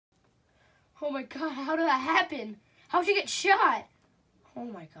Oh my God, how did that happen? How'd you get shot? Oh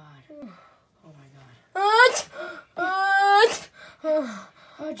my God. Oh my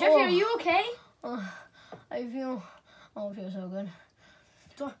God. Jeffy, are you okay? I feel so good.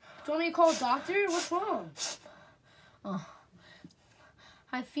 Do you want me to call a doctor? What's wrong?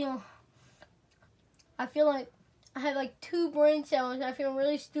 I feel like I have like 2 brain cells. I feel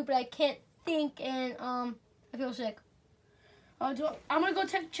really stupid. I can't think, and I feel sick. I'm gonna go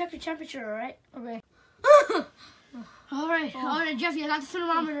check your temperature. All right. Okay. All right, Jeffy. I got the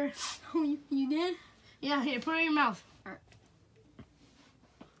thermometer. Oh, you did? Yeah. Here, put it in your mouth.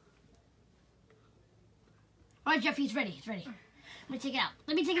 All right, Jeffy. It's ready. It's ready. Let me take it out.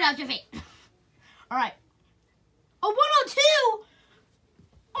 Let me take it out, Jeffy. All right. Oh, 102.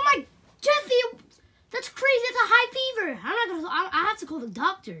 Oh my, Jeffy. That's crazy. That's a high fever. I'm not gonna. I have to call the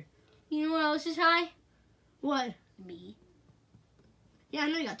doctor. You know what else is high? What? Me. Yeah, I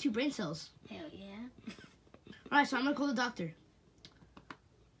know you got 2 brain cells. Hell yeah. All right, so I'm gonna call the doctor.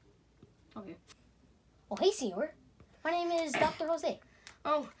 Okay. Oh, hey, senor. My name is Dr. Jose.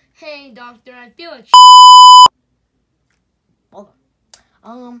 Oh, hey, doctor. I feel like Hold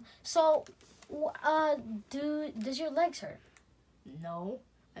on. So, does your legs hurt? No.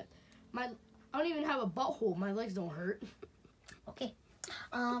 I don't even have a butthole. My legs don't hurt. Okay.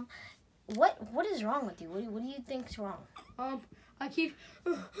 What is wrong with you? What do you think's wrong? I keep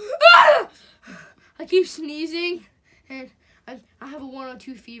sneezing, and I have a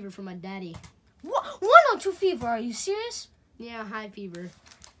 102 fever from my daddy. What? 102 fever? Are you serious? Yeah, high fever.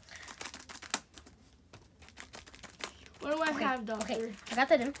 What do I have, doctor? Okay, I got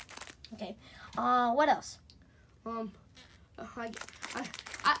that in. Okay. What else?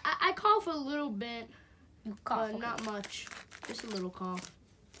 I cough a little bit. You cough. Okay. Not much. Just a little cough.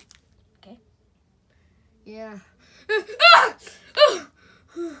 Okay. Yeah.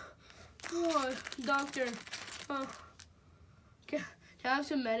 Oh, doctor. Can I have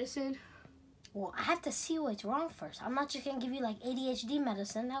some medicine? Well, I have to see what's wrong first. I'm not just gonna give you like ADHD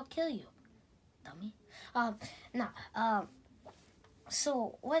medicine. That'll kill you, dummy.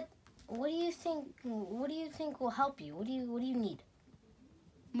 So what do you think? What do you think will help you? What do you need?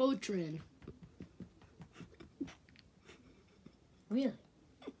 Motrin. Really?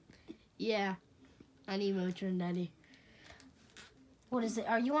 Yeah, I need Motrin, Daddy. What is it?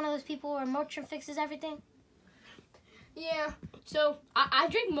 Are you one of those people where Motrin fixes everything? Yeah. So I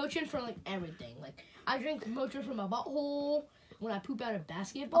drink Motrin for like everything. Like I drink Motrin from my butthole when I poop out a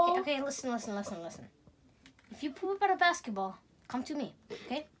basketball. Okay. Listen. If you poop out a basketball, come to me.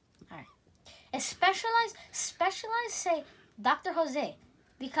 Okay. All right. And specialize. Say Dr. Jose,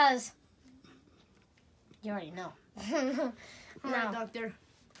 because you already know. All right, doctor.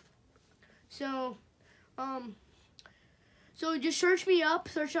 So, so just search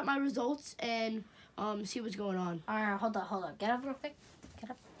up my results, and see what's going on. All right, hold on. Get up real quick. Get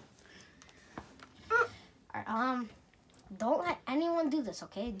up. All right, don't let anyone do this,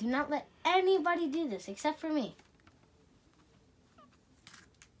 okay? Do not let anybody do this except for me.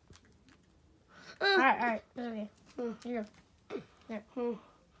 All right. It's okay. Here you go.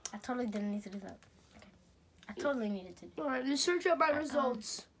 I totally didn't need to do that. Okay. I totally needed to. All right, just search up my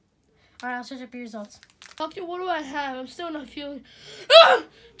results. All right, I'll search up your results. Doctor, what do I have? I'm still not feeling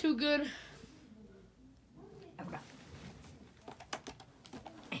too good. I forgot.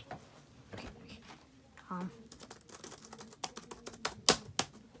 Okay.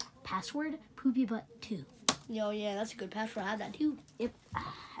 Password poopy butt 2. Yo, yeah, that's a good password. I have that too. Yep,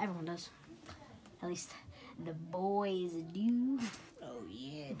 everyone does. At least the boys do. Oh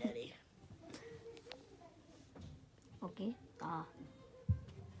yeah, Daddy. Okay.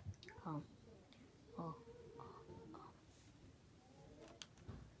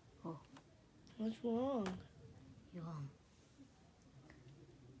 What's wrong? You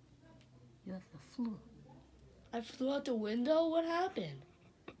have the flu. I flew out the window? What happened?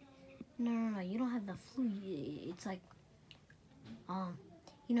 No, you don't have the flu. It's like,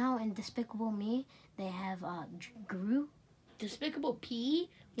 you know how in Despicable Me they have Gru? Despicable P?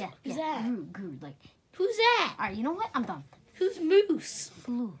 Yeah. Who's that? Gru, like. Who's that? All right, you know what? I'm done. Who's Moose?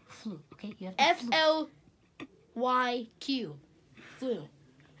 Flu. Okay, you have the FLYQ. Flu.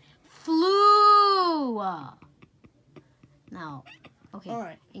 Now, okay. All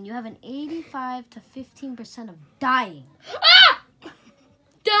right. And you have an 85 to 15% of dying. Ah!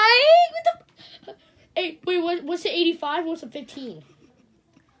 Dying? What the? Hey, wait, what's the 85? What's the 15?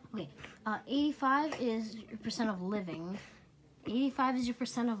 Okay, 85 is your percent of living. 85 is your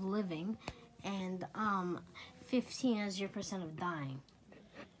percent of living, and 15 is your percent of dying.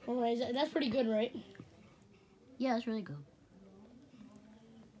 All right, that's pretty good, right? Yeah, that's really good.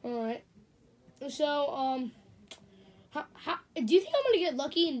 All right. So, how do you think I'm gonna get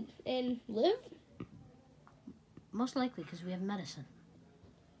lucky and live? Most likely, because we have medicine.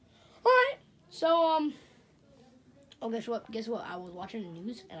 All right. So, oh, guess what? Guess what? I was watching the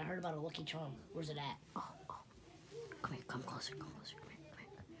news and I heard about a lucky charm. Where's it at? Oh. Come here, come closer, come closer. Come here.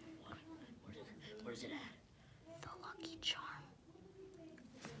 Where's it at? The lucky charm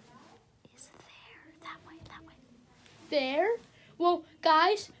is there. That way. There? Well,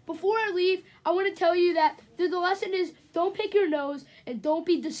 guys, before I leave, I want to tell you that the lesson is don't pick your nose and don't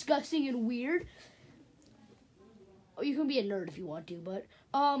be disgusting and weird. Oh, you can be a nerd if you want to, but,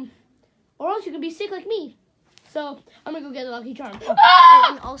 or else you can be sick like me. So, I'm going to go get the lucky charm.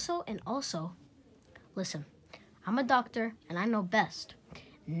 Oh, and also, listen, I'm a doctor and I know best.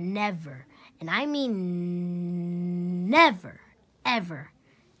 Never, and I mean never, ever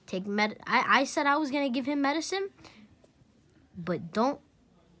take I said I was going to give him medicine, but don't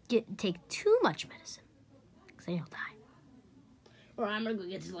take too much medicine, because then you'll die. Or I'm going to go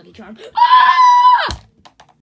get this lucky charm. Ah!